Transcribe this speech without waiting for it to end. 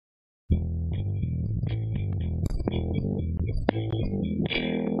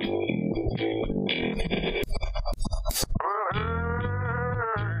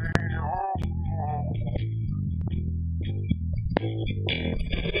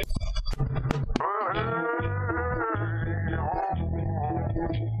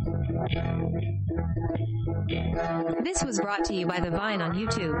was brought to you by The Vine on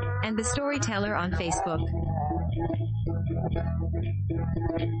YouTube and The Storyteller on Facebook.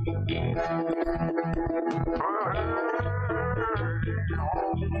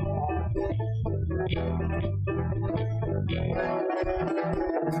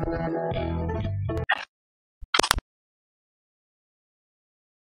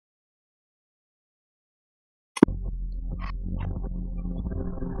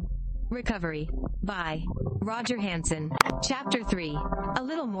 Recovery by Roger Hansen. Chapter 3. A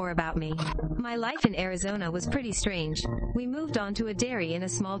little more about me. My life in Arizona was pretty strange. We moved on to a dairy in a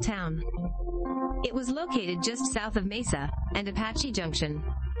small town. It was located just south of Mesa and Apache Junction.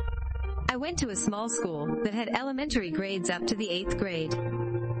 I went to a small school that had elementary grades up to the 8th grade.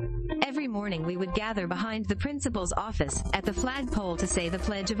 Every morning we would gather behind the principal's office at the flagpole to say the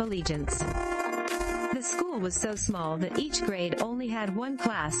Pledge of Allegiance. The school was so small that each grade only had one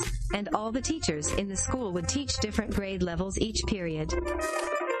class, and all the teachers in the school would teach different grade levels each period.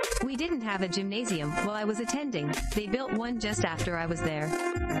 We didn't have a gymnasium while I was attending. They built one just after I was there.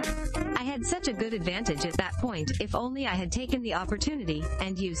 I had such a good advantage at that point, if only I had taken the opportunity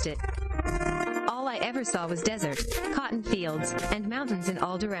and used it. All I ever saw was desert, cotton fields, and mountains in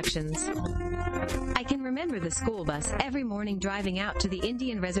all directions. I can remember the school bus every morning driving out to the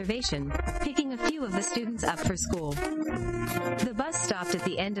Indian reservation, picking a few of the students up for school. The bus stopped at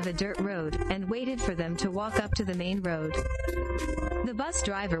the end of a dirt road and waited for them to walk up to the main road. The bus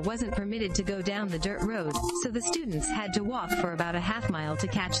driver wasn't permitted to go down the dirt road, so the students had to walk for about a half mile to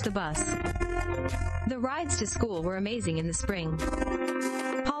catch the bus. The rides to school were amazing in the spring.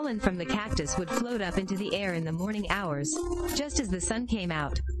 Pollen from the cactus would float up into the air in the morning hours, just as the sun came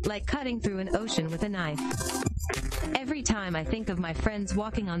out, like cutting through an ocean with a knife. Every time I think of my friends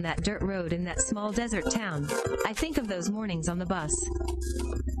walking on that dirt road in that small desert town, I think of those mornings on the bus.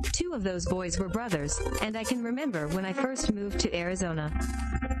 Two of those boys were brothers, and I can remember when I first moved to Arizona.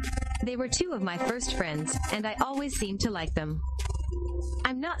 They were two of my first friends, and I always seemed to like them.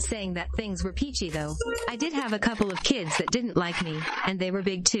 I'm not saying that things were peachy though. I did have a couple of kids that didn't like me, and they were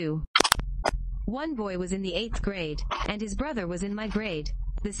big too. One boy was in the 8th grade, and his brother was in my grade,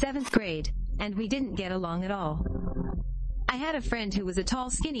 the 7th grade, and we didn't get along at all. I had a friend who was a tall,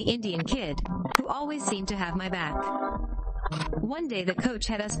 skinny Indian kid, who always seemed to have my back. One day the coach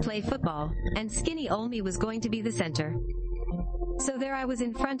had us play football, and skinny Olmi was going to be the center. So there I was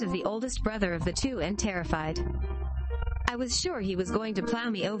in front of the oldest brother of the two and terrified. I was sure he was going to plow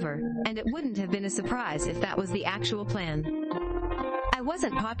me over, and it wouldn't have been a surprise if that was the actual plan. I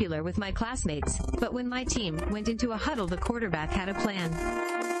wasn't popular with my classmates, but when my team went into a huddle, the quarterback had a plan.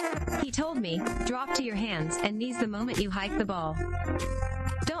 He told me, drop to your hands and knees the moment you hike the ball.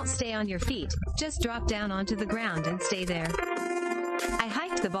 Don't stay on your feet, just drop down onto the ground and stay there. I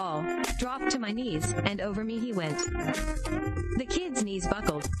hiked the ball, dropped to my knees, and over me he went. The kid's knees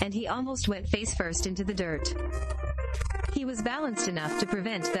buckled, and he almost went face first into the dirt. He was balanced enough to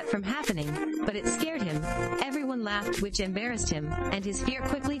prevent that from happening, but it scared him. Everyone laughed, which embarrassed him, and his fear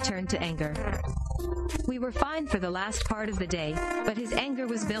quickly turned to anger. We were fine for the last part of the day, but his anger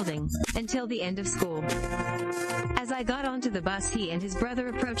was building, until the end of school. As I got onto the bus, he and his brother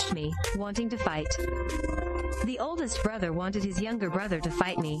approached me, wanting to fight. The oldest brother wanted his younger brother to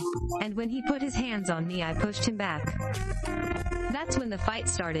fight me, and when he put his hands on me, I pushed him back. That's when the fight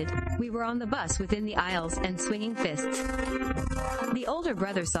started. We were on the bus within the aisles and swinging fists. The older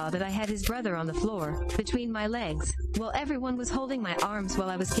brother saw that I had his brother on the floor, between my legs, while everyone was holding my arms while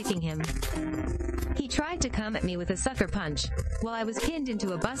I was kicking him. He tried to come at me with a sucker punch, while I was pinned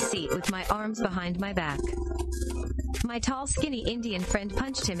into a bus seat with my arms behind my back. My tall, skinny Indian friend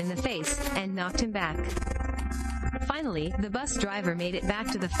punched him in the face and knocked him back. Finally, the bus driver made it back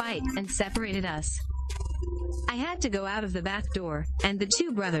to the fight and separated us. I had to go out of the back door, and the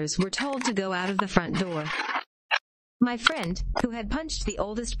two brothers were told to go out of the front door. My friend, who had punched the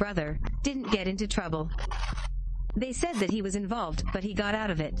oldest brother, didn't get into trouble. They said that he was involved, but he got out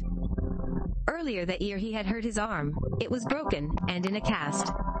of it. Earlier that year he had hurt his arm. It was broken, and in a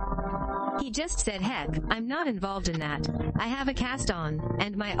cast. He just said, heck, I'm not involved in that. I have a cast on,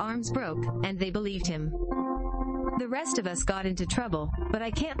 and my arm's broke, and they believed him. The rest of us got into trouble, but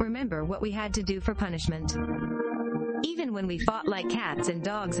I can't remember what we had to do for punishment. Even when we fought like cats and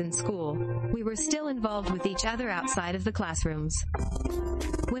dogs in school, we were still involved with each other outside of the classrooms.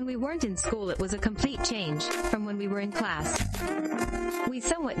 When we weren't in school, it was a complete change from when we were in class. We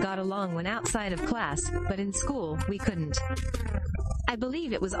somewhat got along when outside of class, but in school, we couldn't. I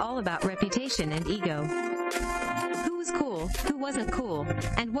believe it was all about reputation and ego. Who was cool, who wasn't cool,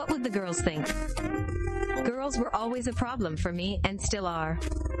 and what would the girls think? Girls were always a problem for me and still are.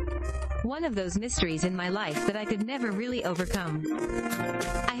 One of those mysteries in my life that I could never really overcome.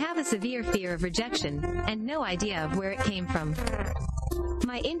 I have a severe fear of rejection, and no idea of where it came from.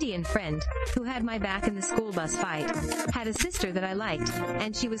 My Indian friend, who had my back in the school bus fight, had a sister that I liked,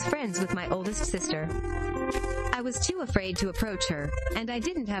 and she was friends with my oldest sister. I was too afraid to approach her, and I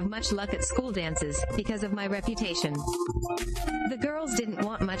didn't have much luck at school dances because of my reputation. The girls didn't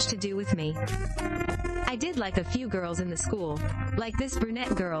want much to do with me. I did like a few girls in the school, like this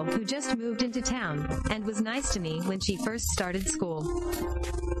brunette girl who just moved into town, and was nice to me when she first started school.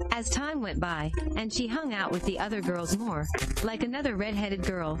 As time went by, and she hung out with the other girls more, like another red-headed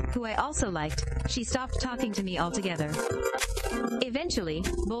girl, who I also liked, she stopped talking to me altogether. Eventually,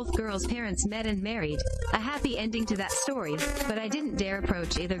 both girls' parents met and married, a happy ending to that story, but I didn't dare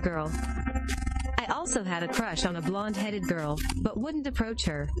approach either girl. I also had a crush on a blonde-headed girl, but wouldn't approach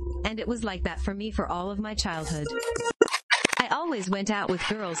her, and it was like that for me for all of my childhood. I always went out with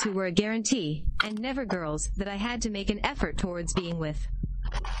girls who were a guarantee, and never girls that I had to make an effort towards being with.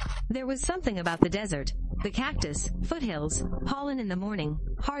 There was something about the desert, the cactus, foothills, pollen in the morning,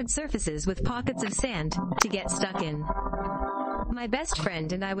 hard surfaces with pockets of sand to get stuck in. My best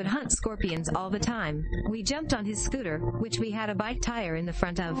friend and I would hunt scorpions all the time. We jumped on his scooter, which we had a bike tire in the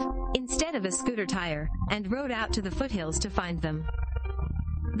front of, instead of a scooter tire, and rode out to the foothills to find them.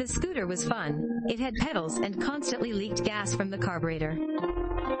 The scooter was fun. It had pedals and constantly leaked gas from the carburetor.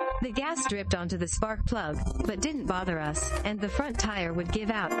 The gas dripped onto the spark plug, but didn't bother us, and the front tire would give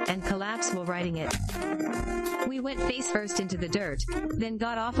out and collapse while riding it. We went face first into the dirt, then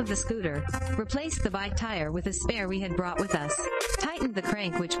got off of the scooter, replaced the bike tire with a spare we had brought with us, tightened the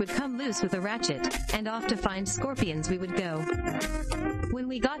crank which would come loose with a ratchet, and off to find scorpions we would go. When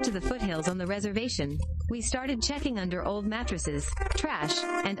we got to the foothills on the reservation, we started checking under old mattresses, trash,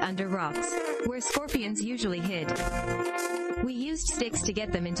 and under rocks, where scorpions usually hid. We used sticks to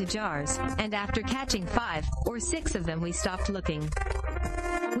get them into jars, and after catching 5 or 6 of them we stopped looking.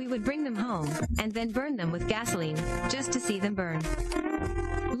 We would bring them home, and then burn them with gasoline, just to see them burn.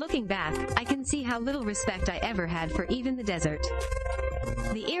 Looking back, I can see how little respect I ever had for even the desert.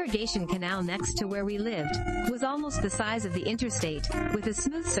 The irrigation canal next to where we lived was almost the size of the interstate, with a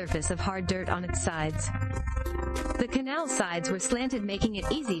smooth surface of hard dirt on its sides. The canal sides were slanted, making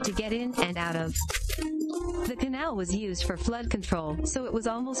it easy to get in and out of. The canal was used for flood control, so it was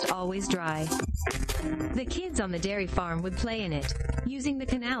almost always dry. The kids on the dairy farm would play in it, using the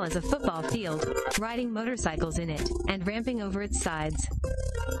canal as a football field, riding motorcycles in it, and ramping over its sides.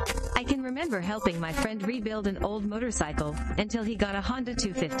 I can remember helping my friend rebuild an old motorcycle until he got a Honda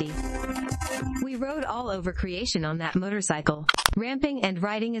 250. We rode all over creation on that motorcycle, ramping and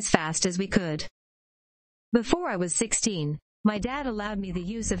riding as fast as we could. Before I was 16, my dad allowed me the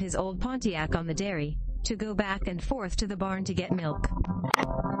use of his old Pontiac on the dairy, to go back and forth to the barn to get milk.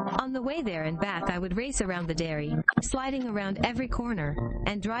 On the way there and back I would race around the dairy, sliding around every corner,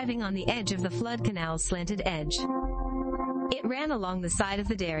 and driving on the edge of the flood canal's slanted edge. It ran along the side of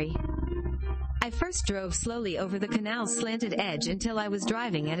the dairy. I first drove slowly over the canal's slanted edge until I was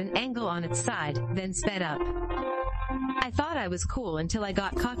driving at an angle on its side, then sped up. I thought I was cool until I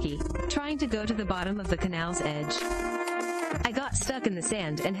got cocky, trying to go to the bottom of the canal's edge. I got stuck in the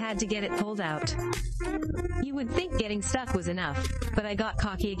sand and had to get it pulled out. You would think getting stuck was enough, but I got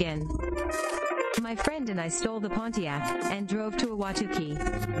cocky again. My friend and I stole the Pontiac and drove to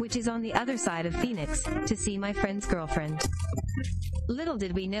Ahwatukee, which is on the other side of Phoenix, to see my friend's girlfriend. Little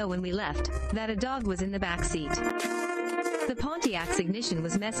did we know when we left that a dog was in the back seat. The Pontiac's ignition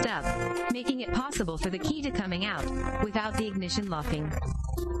was messed up, making it possible for the key to coming out without the ignition locking.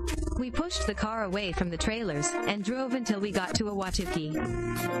 We pushed the car away from the trailers and drove until we got to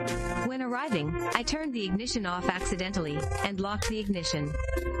Ahwatukee. When arriving, I turned the ignition off accidentally and locked the ignition.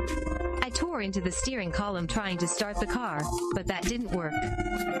 I tore into the steering column trying to start the car, but that didn't work.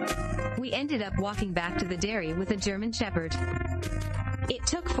 We ended up walking back to the dairy with a German Shepherd. It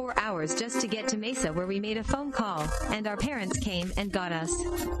took 4 hours just to get to Mesa, where we made a phone call, and our parents came and got us.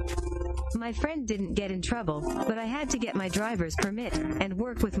 My friend didn't get in trouble, but I had to get my driver's permit and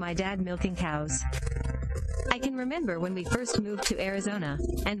work with my dad milking cows. I can remember when we first moved to Arizona,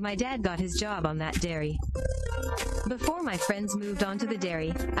 and my dad got his job on that dairy. Before my friends moved onto the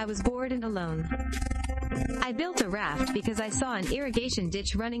dairy, I was bored and alone. I built a raft because I saw an irrigation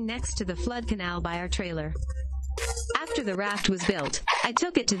ditch running next to the flood canal by our trailer. After the raft was built, I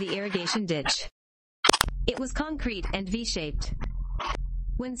took it to the irrigation ditch. It was concrete and V-shaped.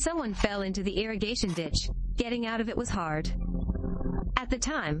 When someone fell into the irrigation ditch, getting out of it was hard. At the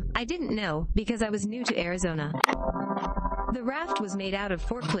time, I didn't know because I was new to Arizona. The raft was made out of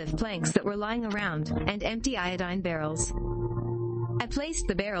forklift planks that were lying around, and empty iodine barrels. I placed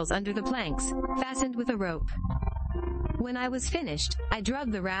the barrels under the planks, fastened with a rope. When I was finished, I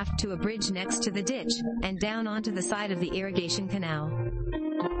dragged the raft to a bridge next to the ditch, and down onto the side of the irrigation canal.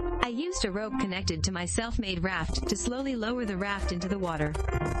 I used a rope connected to my self-made raft to slowly lower the raft into the water.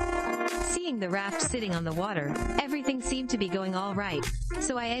 Seeing the raft sitting on the water, everything seemed to be going all right,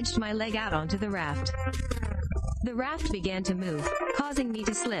 so I edged my leg out onto the raft. The raft began to move, causing me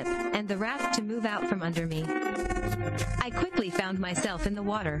to slip, and the raft to move out from under me. I quickly found myself in the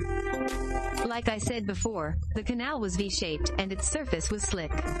water. Like I said before, the canal was V-shaped and its surface was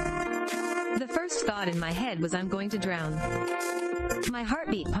slick. The first thought in my head was I'm going to drown. My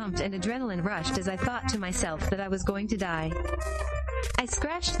heartbeat pumped and adrenaline rushed as I thought to myself that I was going to die. I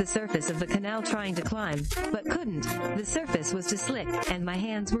scratched the surface of the canal trying to climb, but couldn't. The surface was too slick and my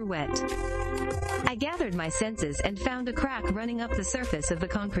hands were wet. I gathered my senses and found a crack running up the surface of the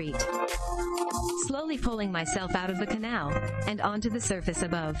concrete. Slowly pulling myself out of the canal and onto the surface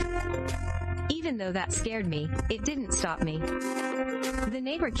above. Even though that scared me, it didn't stop me. The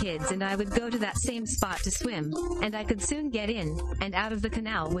neighbor kids and I would go to that same spot to swim, and I could soon get in and out of the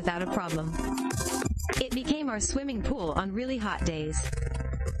canal without a problem. It became our swimming pool on really hot days.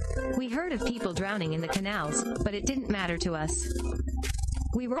 We heard of people drowning in the canals, but it didn't matter to us.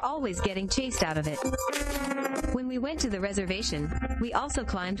 We were always getting chased out of it. When we went to the reservation, we also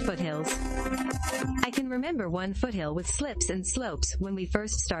climbed foothills. I can remember one foothill with slips and slopes when we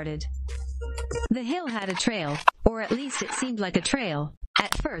first started. The hill had a trail, or at least it seemed like a trail,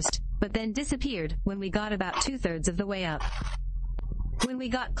 at first, but then disappeared when we got about 2/3 of the way up. When we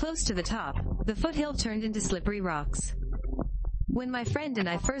got close to the top, the foothill turned into slippery rocks. When my friend and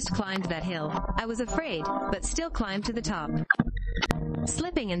I first climbed that hill, I was afraid, but still climbed to the top.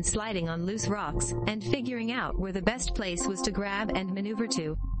 Slipping and sliding on loose rocks, and figuring out where the best place was to grab and maneuver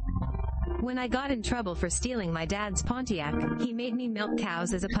to. When I got in trouble for stealing my dad's Pontiac, he made me milk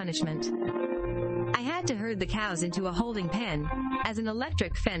cows as a punishment. I had to herd the cows into a holding pen, as an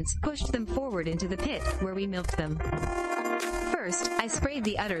electric fence pushed them forward into the pit where we milked them. First, I sprayed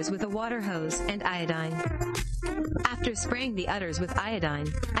the udders with a water hose and iodine. After spraying the udders with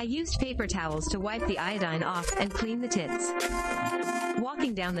iodine, I used paper towels to wipe the iodine off and clean the tits.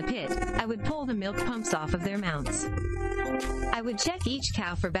 Walking down the pit, I would pull the milk pumps off of their mounts. I would check each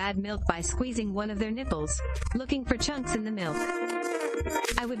cow for bad milk by squeezing one of their nipples, looking for chunks in the milk.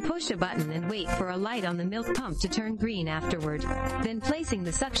 I would push a button and wait for a light on the milk pump to turn green afterward, then placing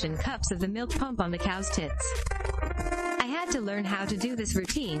the suction cups of the milk pump on the cow's tits. I had to learn how to do this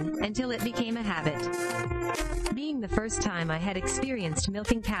routine until it became a habit. Being the first time I had experienced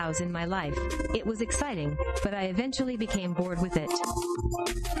milking cows in my life, it was exciting, but I eventually became bored with it.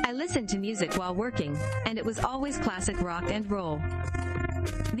 I listened to music while working, and it was always classic rock and roll.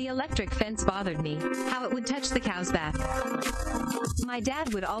 The electric fence bothered me, how it would touch the cow's back. My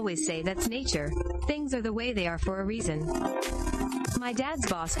dad would always say that's nature, things are the way they are for a reason. My dad's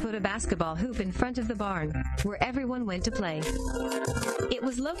boss put a basketball hoop in front of the barn, where everyone went to play. It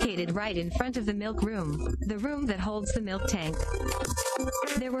was located right in front of the milk room, the room that holds the milk tank.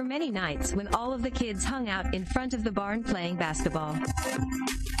 There were many nights when all of the kids hung out in front of the barn playing basketball.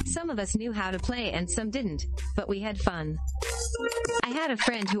 Some of us knew how to play and some didn't, but we had fun. I had a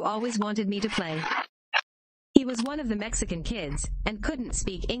friend who always wanted me to play. He was one of the Mexican kids, and couldn't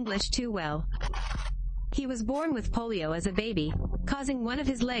speak English too well. He was born with polio as a baby, causing one of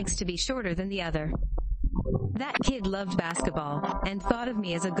his legs to be shorter than the other. That kid loved basketball, and thought of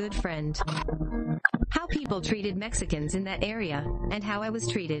me as a good friend. How people treated Mexicans in that area, and how I was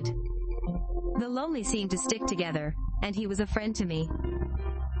treated. The lonely seemed to stick together, and he was a friend to me.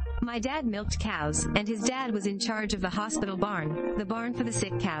 My dad milked cows, and his dad was in charge of the hospital barn, the barn for the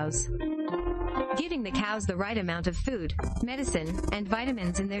sick cows. Giving the cows the right amount of food, medicine, and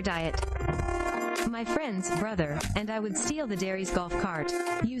vitamins in their diet. My friend's brother and I would steal the dairy's golf cart,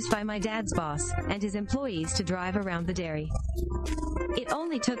 used by my dad's boss and his employees to drive around the dairy. It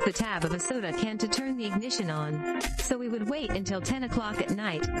only took the tab of a soda can to turn the ignition on, so we would wait until 10 o'clock at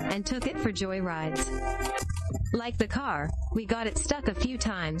night and took it for joy rides. Like the car, we got it stuck a few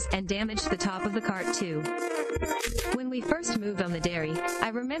times and damaged the top of the cart too. When we first moved on the dairy, I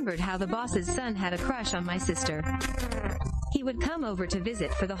remembered how the boss's son had a crush on my sister. He would come over to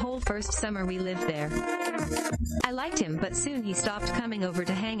visit for the whole first summer we lived there. I liked him, but soon he stopped coming over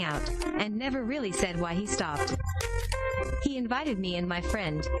to hang out, and never really said why he stopped. He invited me and my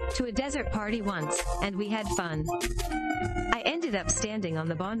friend to a desert party once, and we had fun. I ended up standing on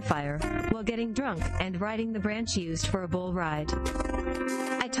the bonfire while getting drunk and riding the branch used for a bull ride.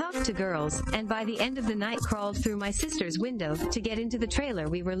 I talked to girls, and by the end of the night crawled through my sister's window to get into the trailer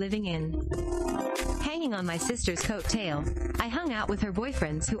we were living in. Hanging on my sister's coat tail, I hung out with her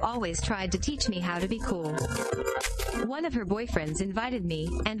boyfriends who always tried to teach me how to be cool. One of her boyfriends invited me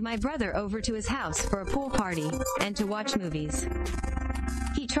and my brother over to his house for a pool party and to watch movies.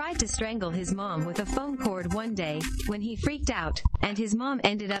 He tried to strangle his mom with a phone cord one day when he freaked out, and his mom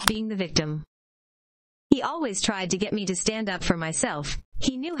ended up being the victim. He always tried to get me to stand up for myself.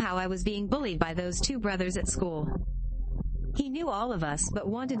 He knew how I was being bullied by those two brothers at school. He knew all of us but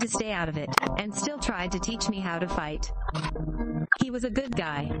wanted to stay out of it, and still tried to teach me how to fight. He was a good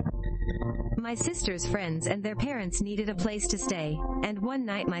guy. My sister's friends and their parents needed a place to stay, and one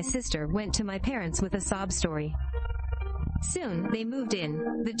night my sister went to my parents with a sob story. Soon, they moved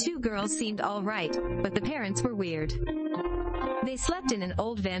in. The two girls seemed all right, but the parents were weird. They slept in an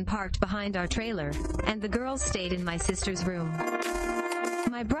old van parked behind our trailer, and the girls stayed in my sister's room.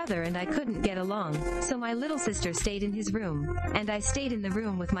 My brother and I couldn't get along, so my little sister stayed in his room, and I stayed in the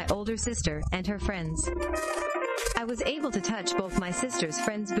room with my older sister and her friends. I was able to touch both my sister's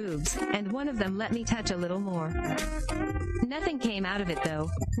friends' boobs, and one of them let me touch a little more. Nothing came out of it though.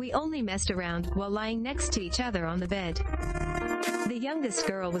 We only messed around while lying next to each other on the bed. The youngest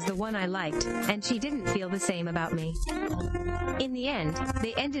girl was the one I liked, and she didn't feel the same about me. In the end,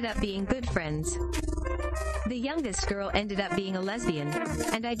 they ended up being good friends. The youngest girl ended up being a lesbian,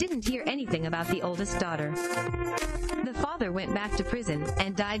 and I didn't hear anything about the oldest daughter. The father went back to prison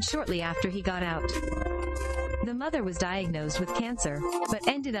and died shortly after he got out. The mother was diagnosed with cancer, but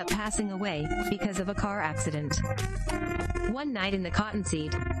ended up passing away because of a car accident. One night in the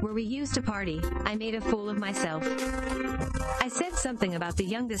Cottonseed, where we used to party, I made a fool of myself. I said something about the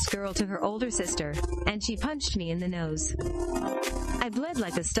youngest girl to her older sister, and she punched me in the nose. I bled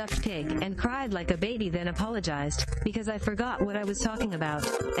like a stuffed pig and cried like a baby, then apologized, because I forgot what I was talking about,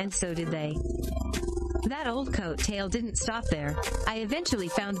 and so did they. That old coat tail didn't stop there. I eventually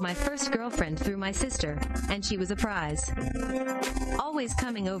found my first girlfriend through my sister, and she was a prize. Always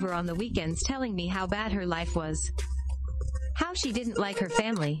coming over on the weekends telling me how bad her life was. How she didn't like her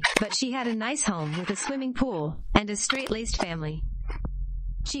family, but she had a nice home with a swimming pool, and a straight-laced family.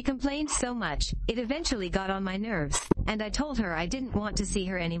 She complained so much, it eventually got on my nerves, and I told her I didn't want to see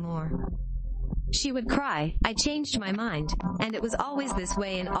her anymore. She would cry, I changed my mind, and it was always this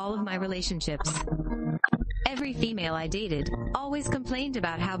way in all of my relationships. Every female I dated always complained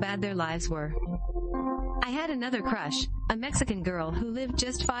about how bad their lives were. I had another crush, a Mexican girl who lived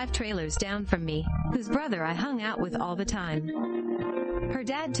just 5 trailers down from me, whose brother I hung out with all the time. Her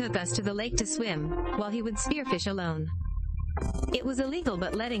dad took us to the lake to swim, while he would spearfish alone. It was illegal,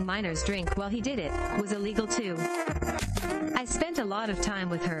 but letting minors drink while he did it was illegal too. I spent a lot of time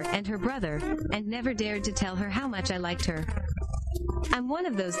with her and her brother, and never dared to tell her how much I liked her. I'm one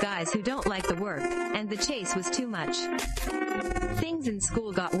of those guys who don't like the work, and the chase was too much. Things in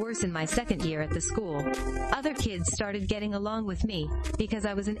school got worse in my second year at the school. Other kids started getting along with me, because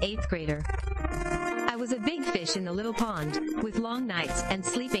I was an 8th grader. I was a big fish in the little pond, with long nights and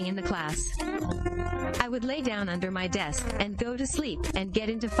sleeping in the class. I would lay down under my desk and go to sleep and get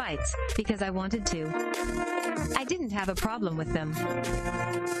into fights, because I wanted to. I didn't have a problem with them.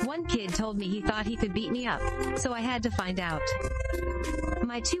 One kid told me he thought he could beat me up, so I had to find out.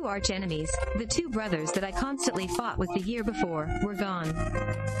 My 2 arch-enemies, the 2 brothers that I constantly fought with the year before, were gone.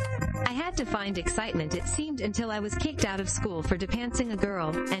 I had to find excitement, it seemed, until I was kicked out of school for depancing a girl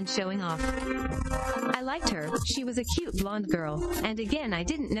and showing off. I liked her, she was a cute blonde girl, and again I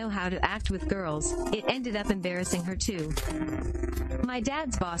didn't know how to act with girls, it ended up embarrassing her too. My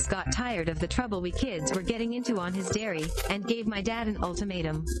dad's boss got tired of the trouble we kids were getting into on his dairy, and gave my dad an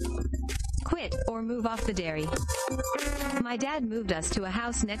ultimatum. Quit, or move off the dairy. My dad moved us to a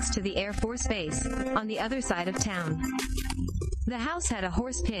house next to the Air Force Base, on the other side of town. The house had a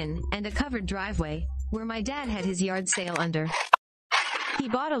horse pen, and a covered driveway, where my dad had his yard sale under. He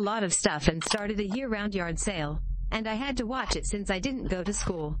bought a lot of stuff and started a year-round yard sale, and I had to watch it since I didn't go to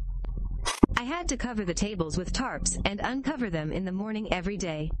school. I had to cover the tables with tarps and uncover them in the morning every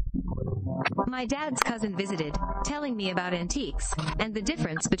day. My dad's cousin visited, telling me about antiques, and the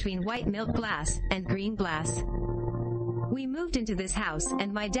difference between white milk glass and green glass. We moved into this house,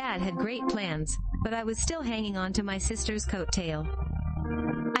 and my dad had great plans, but I was still hanging on to my sister's coattail.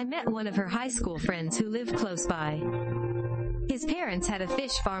 I met one of her high school friends who lived close by. His parents had a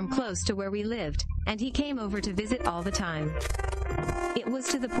fish farm close to where we lived, and he came over to visit all the time. It was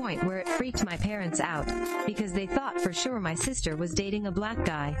to the point where it freaked my parents out, because they thought for sure my sister was dating a black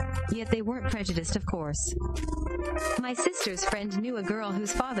guy, yet they weren't prejudiced, of course. My sister's friend knew a girl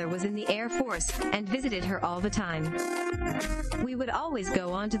whose father was in the Air Force, and visited her all the time. We would always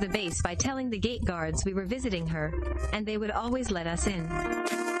go onto the base by telling the gate guards we were visiting her, and they would always let us in.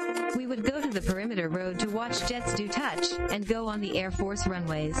 We would go to the perimeter road to watch jets do touch and go on the Air Force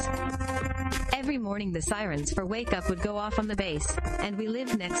runways. Every morning the sirens for wake up would go off on the base, and we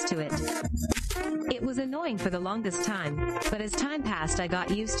lived next to it. It was annoying for the longest time, but as time passed I got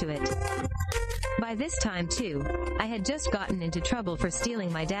used to it. By this time, too, I had just gotten into trouble for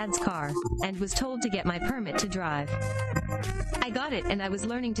stealing my dad's car, and was told to get my permit to drive. I got it and I was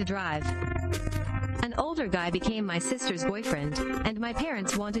learning to drive. An older guy became my sister's boyfriend, and my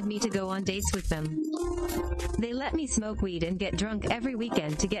parents wanted me to go on dates with them. They let me smoke weed and get drunk every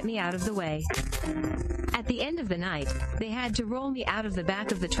weekend to get me out of the way. At the end of the night, they had to roll me out of the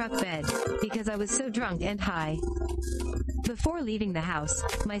back of the truck bed, because I was so drunk and high. Before leaving the house,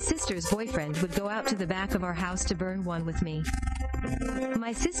 my sister's boyfriend would go out to the back of our house to burn one with me.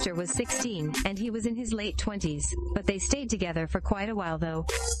 My sister was 16, and he was in his late 20s, but they stayed together for quite a while though.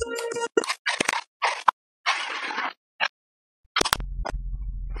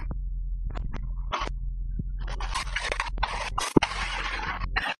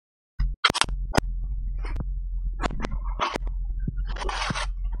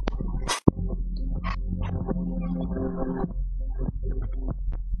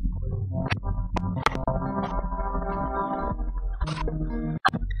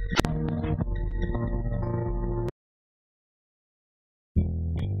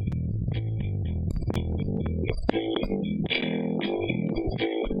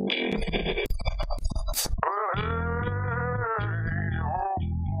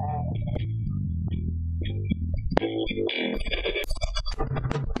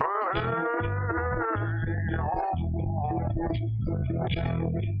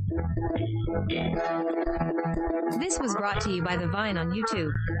 This was brought to you by The Vine on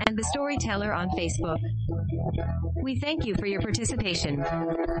YouTube, and The Storyteller on Facebook. We thank you for your participation.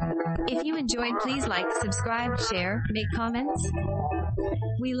 If you enjoyed, please like, subscribe, share, make comments.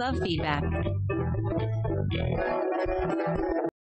 We love feedback.